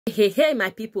Hey,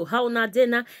 my people, how na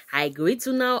dinner? I greet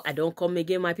to now. I don't come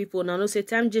again, my people. Now, no say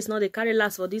time just not the carry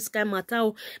last for this kind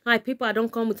matter. My people, I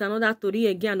don't come with another story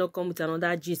again. I don't come with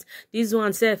another gist. This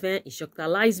one self, it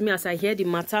shockalize me as I hear the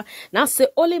matter. Now say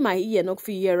only my ear not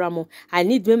for year ramo. I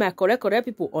need me my correct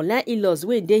people online in-laws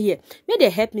when they here. May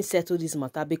they help me settle this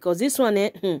matter because this one,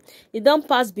 it don't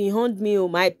pass behind me. Oh,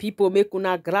 my people, make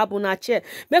una grab una chair,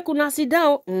 make una sit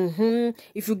down.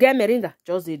 If you get merinda,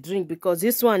 just a drink because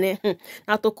this one,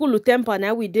 now to cool temper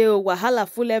now we do wahala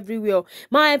full everywhere.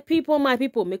 My people,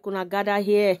 make una gather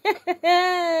here.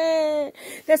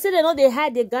 They say they know they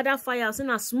hide, they gather fire,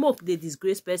 and smoke they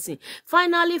disgrace person.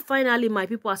 Finally, my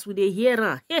people, as we they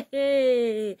hear,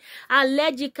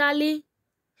 allegedly,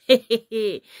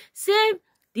 say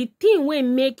the thing we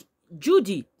make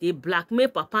Judy they blackmail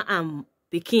Papa and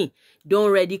Pikin don't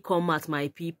already come at my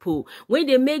people. When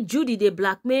they make Judy, they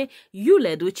blackmail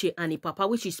Yul&His and the Papa,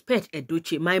 which is Pet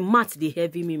Edoche. My math, they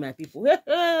heavy me, my people.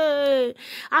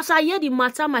 As I hear the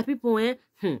matter, my people, I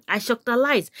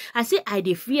shockalize. I say I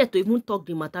dey fear to even talk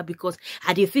the matter because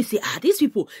I dey feel say these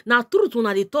people now truth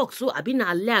when they talk so I been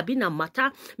a lie, I been a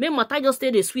matter. Make matter just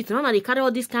stay the sweet. Now they carry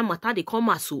all this kind of matter they come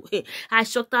as so. I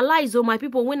shockalize my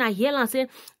people when I hear and say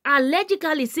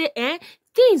allegedly say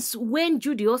things when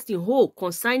Judy Austin hold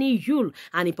concerning Yul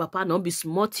and the Papa not be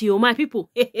smart to you, my people.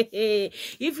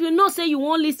 If you know say you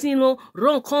won't listen,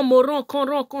 run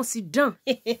come sit down.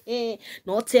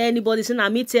 Not tell anybody say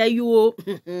me tell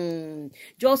you.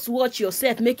 Just watch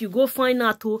yourself, make you go find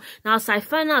out. Now as I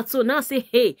find out, so now say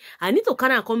hey, I need to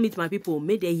come meet my people.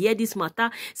 May they hear this matter.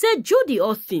 Say Judy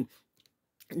Austin.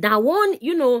 That one,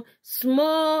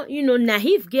 small,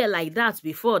 naive girl like that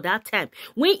before that time.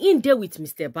 When in there with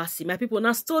Mr. Bassi, my people,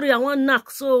 now story I want knock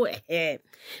so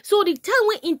So the time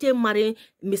when in there marry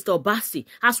Mr. Bassi,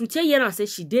 as we tell here and say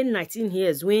she did 19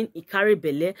 years when he carry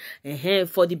belle,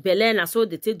 for the belle, and so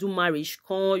they take do marriage,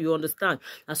 you understand?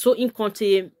 And so in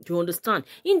country, you understand?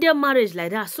 In their marriage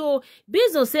like that. So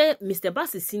based on say Mr.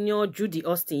 Bassi senior Judy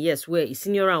Austin, yes, where is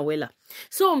senior and well.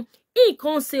 So he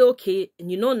can't say, okay,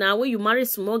 now when you marry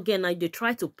small girl, now they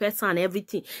try to pet her and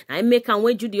everything. I make and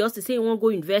when Judy Austin say, you want to go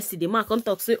university, the man come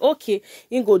talk, say, okay,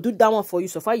 he go do that one for you.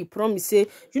 So far, you promise, say,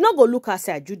 you not go look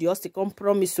outside, Judy Austin come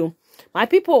promise. So, my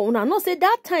people, una not say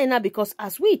that time now, because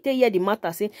as we tell you the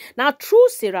matter, say, now true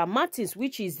Sarah Martins,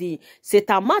 which is the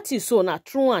Seta Martins, so now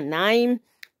true and nine.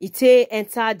 It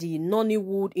enter the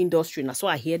Nollywood industry. That's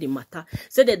why I hear the matter.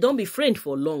 Say they don't be friends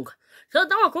for long. So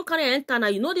that one can carry enter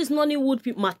now. This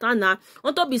Nollywood matter now.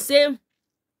 On top be say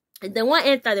they want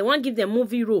enter, they want give them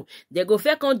movie role. They go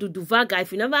fair con do vaga.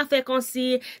 If you never fair con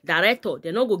see director,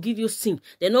 they not go give you sing.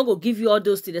 They not go give you all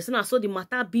those things. They say so the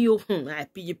matter be I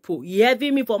people. You heavy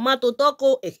me for man to talk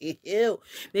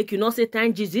make you not say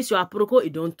time Jesus your aproko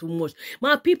it don't too much.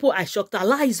 My people I shocked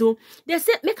alive they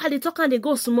say make how they talk and they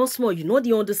go small.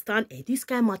 They understand this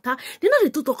kind of matter. They know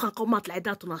they talk and come out like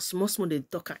that on a small they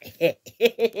talk.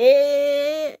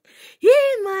 Hey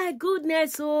my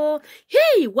goodness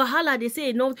hey wahala they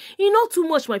say no. Too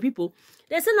much, my people.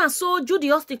 They say now so Judy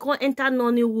Austin can't enter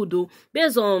Nollywood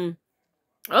based on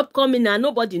upcoming and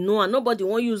nobody know and nobody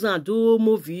want use and do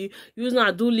movie, use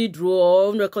and do lead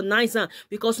role, recognize her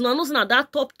because now know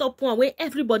that top one where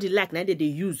everybody like now they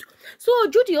use. So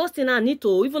Judy Austin I need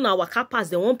to even our car pass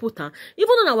they won't put her. Even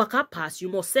on our car pass, you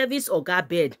must service or guard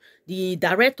bed. The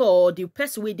director or the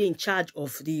person where they in charge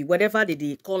of the whatever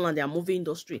they call on their movie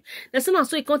industry. They say now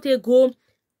so you can't go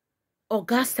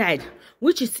Oga side,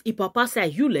 which is the Papa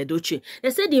side, Yul&His. They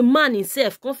say the man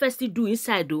himself confess to do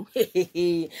inside though.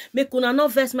 Make una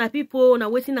not vex my people. Now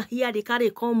waiting to hear the carry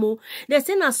come. They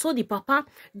say now so the Papa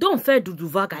don't fair do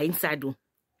vaga inside though.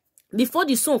 Before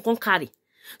the son can carry.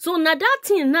 So now that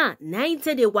thing now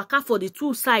say they waka for the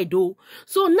two side though.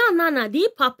 So now the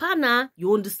Papa now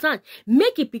you understand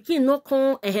make a pikin no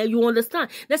come you understand.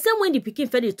 The same when the pikin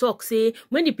fair they talk say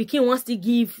when the pikin wants to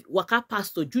give waka pass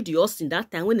to Judy Austin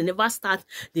that time when they never start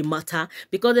the matter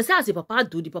because they say as the Papa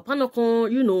do the Papa no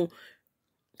come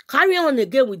carry on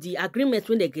again with the agreement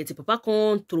when they get the Papa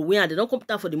come through when they don't come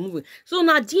for the movie. So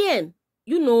now the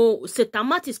Seta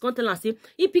Martins come tell and say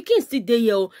if pikin still there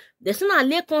here they say na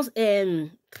lekons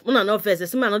una no verse. They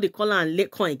say man no dey call am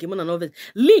lekon again. Una no verse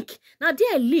leak. Now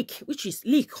there leak which is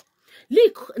leak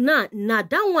now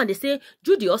that one they say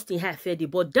Judy Austin have fairly,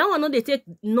 but that one no they take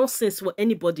nonsense for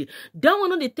anybody. That one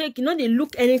no they take they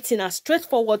look anything as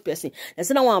straightforward person. They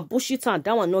say that one bullshit and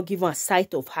that one not give a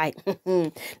sight of high.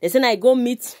 They say I go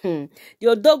meet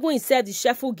the dog when said the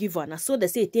chef will give her. Now so they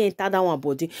say it enter that one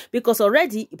body because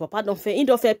already the Papa don't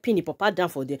fair pin the Papa down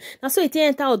for them. Now so it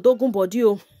enter a dog body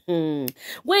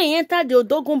When he enter the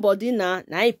Odogun body now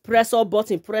he press all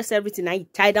button, press everything, now he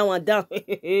tie that one down.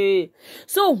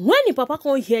 So when the papa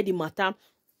can't hear the matter,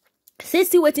 say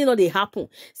see wetin no dey happen.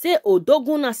 Say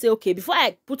Odogun say okay, before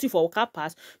I put you for waka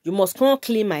pass, you must come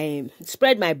clean my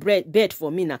spread my bed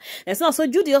for me now. And so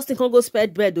Judy Austin can go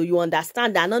spread bed, though you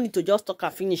understand that I don't need to just talk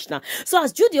and finish now. So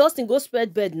as Judy Austin go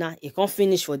spread bed now, he can't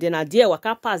finish for then. Now dear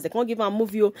waka pass, they can't give am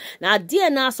movie. Now dear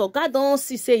now, so God don't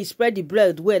see say he spread the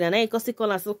bread well, and I can see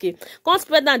call us okay. Can't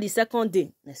spread down the second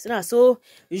day. So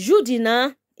Judy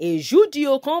now, Judy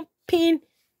come pin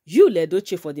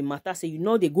Yul&His for the matter, say you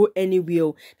know they go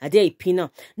anywhere. Now there pin now.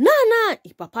 Nah,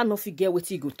 if papa no forget what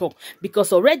he go talk,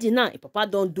 because already now if papa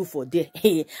don't do for there.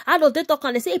 How does they talk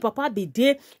and they say if papa be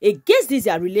there against this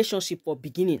their relationship for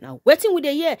beginning. Now waiting with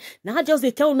the year. Now just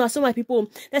they tell now some my people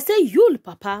they say Yul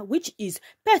papa, which is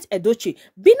Pet Edochie,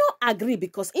 be no agree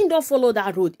because he don't follow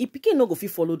that road. If pikin no go fit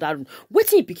follow that road,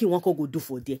 waiting pikin one can go do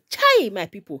for there. Chai my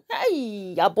people.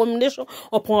 Hey, abomination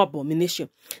upon abomination.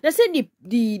 They say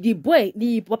the boy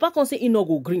the papa can say he no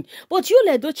go green, but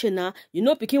Yul&His now, you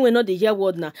know, picking when not the hear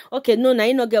word now. Okay, no, now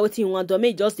he no get what he want. Don't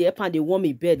make just the help and they warm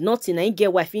me bed. Nothing. I ain't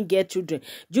get wife, ain't get children.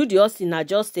 Judy Austin now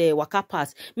just waka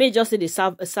pass. May just say the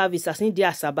service as in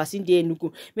there sabas in there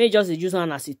nuku. May just the use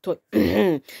on as a toy.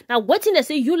 Now what thing they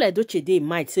say Yul&His they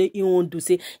might say he won't do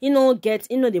say you know get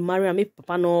you know the marry and make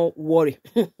papa no worry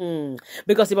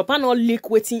because the papa no leak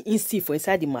waiting in see for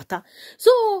inside the matter.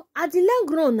 So at the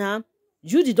long run now.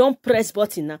 Judy don't press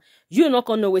button now. You not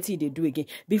gonna know what they do again.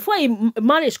 Before he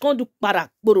marriage can't do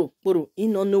boro. He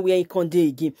not know where he can do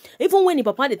again. Even when the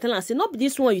papa they tell and say, not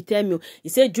this one you tell me. He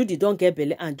said Judy don't get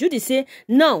belly. And Judy say,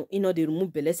 now you know they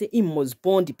remove belly. Say he must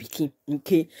born the pikin.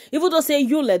 Okay. Even though say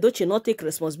Yul&His not take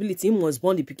responsibility, he must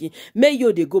born the pikin. May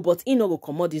you they go, but he not go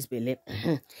come out this belly.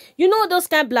 You know those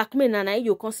kind of black men and I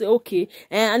you can say okay,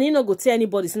 and he not go tell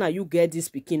anybody say now you get this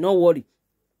pikin. No worry.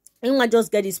 You might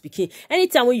just get this pikin.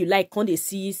 Anytime when you like, can they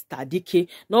see Stadike?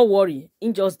 No worry,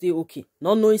 in just day okay.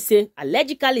 No knowing say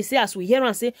allegedly say as we hear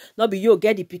and say no be you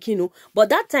get the pikin no. But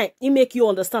that time it make you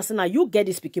understand say now you get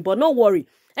this pikin. But no worry,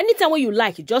 anytime when you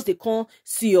like, you just they can't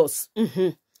see us.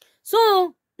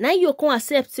 So now you can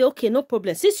accept say okay no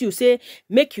problem. Since you say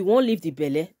make you won't leave the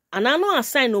belly. And I know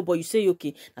assign no, but you say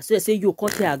okay. That's why I say you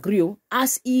can't agree.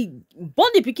 As he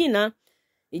born the pikin now.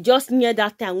 It just near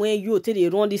that time when you tell they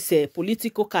run this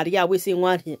political career, we say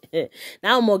one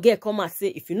now I'm gonna come and say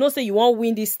if you know say you won't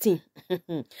win this thing,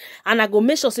 and I go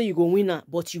make sure say you go win her,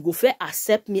 but you go fair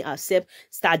accept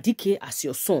Stadike as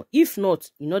your son. If not,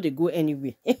 you know they go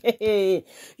anywhere.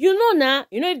 You know now,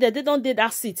 you know if they don't do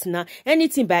that seat now,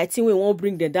 anything by a thing we won't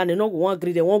bring them down, they not won't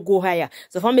agree, they won't go higher.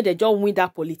 So for me, they just win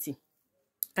that politics.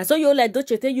 And so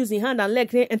Yul&His take using hand and leg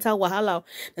enter wahala.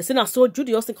 They say now so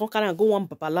Judy Austin can carry and go one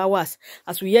papalawas.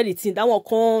 As we hear the thing, that one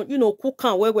can you know cook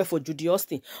and well for Judy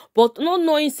Austin. But not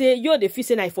knowing say you're the fee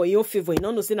say for your favor. You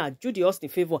don't know say now Judy Austin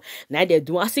favor. Now they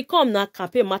do as he come now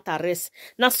campaign matter rest.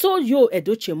 Now so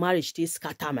Yul&His marriage they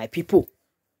scatter my people.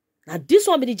 Now this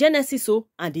one be the Genesis so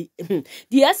and the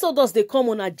Exodus they come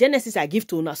on a Genesis I give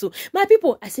to una. So my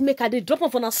people I say make I they drop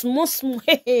off on a small.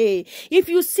 If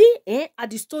you see at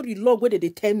the story log where they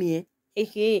tell me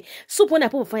soup when I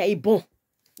put fire it burn.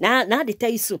 Now they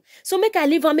tell you so. So make I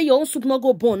leave and make your own soup not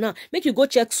go burn now. Make you go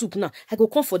check soup now. I go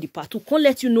come for the part 2. Can't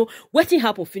let you know what thing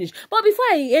happen finish. But before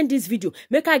I end this video,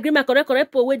 make I agree my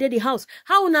correct po where they the house.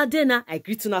 How una day now? I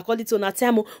greet una call it una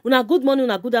time. Una good morning,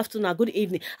 una good afternoon, una good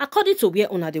evening. According to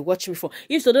where una they watch me for.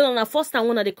 If so don't una first time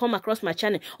una they come across my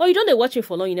channel, or you don't they watch me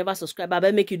for long, you never subscribe.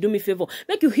 I make you do me favor.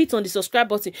 Make you hit on the subscribe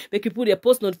button. Make you put the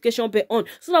post notification bell on.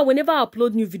 So that whenever I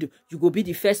upload new video, you go be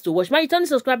the first to watch. My return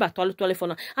subscriber 12 for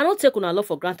now. I don't take una love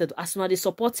for granted. As soon as they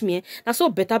support me, that's so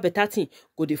better thing.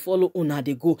 Go they follow una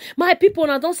they go. My people,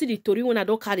 una don't see the story when I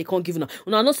don't carry can't give una.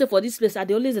 Una not say for this place, I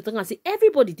they always talk and say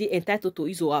everybody they entitled to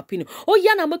his or her opinion. Oh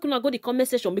yeah, now make una go the comment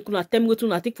section, make una tell me what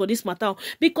una think for this matter.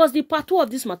 Because the part 2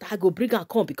 of this matter I go bring and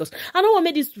come because I don't want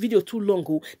to make this video too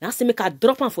long. Now say make a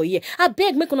drop on for here. I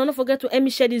beg make una not forget to help me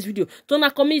share this video to our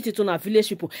community, to our village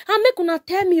people. And make una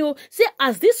tell me say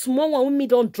as this small one with me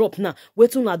don't drop now.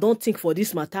 Wait una don't think for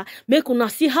this matter. Make una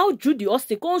see how Judy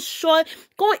Austin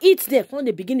can't eat them. When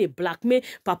they begin to blackmail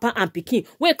papa and pikin.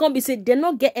 When come be say they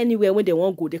not get anywhere when they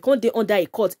want go. They can't they under a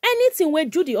court. Anything where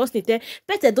Judy Austin tell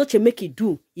Pet Edochie make it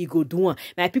do. He go do one.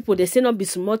 My people they say not be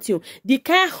smart you. The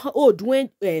kind old when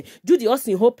Judy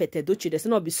Austin hope Pet Edochie they say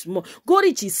not be small. Go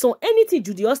reach his son. Anything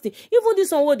Judy Austin. Even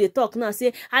this one where they talk now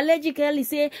say allegedly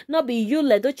say not be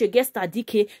Yul&His get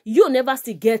Stadike. You never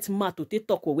see get mad to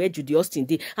talk where Judy Austin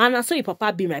did. And I saw your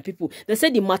papa be my people. They say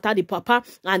the matter the papa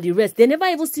and the rest. They never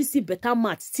never even see better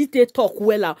match. See they talk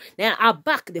well out. Now I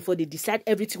back therefore they decide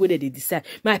everything where they decide.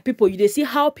 My people, you they see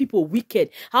how people wicked,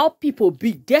 how people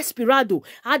be desperado,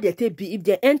 how they take be if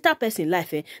they enter person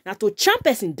life. Now to champ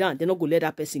person down, they not go let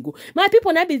that person go. My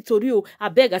people, now be to you. I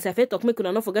beg as I feel talk. Make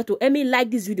una not forget to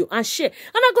like this video and share.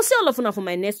 And I go see all of una for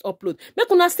my next upload. Make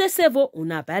una stay safe.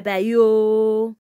 Una bye bye yo.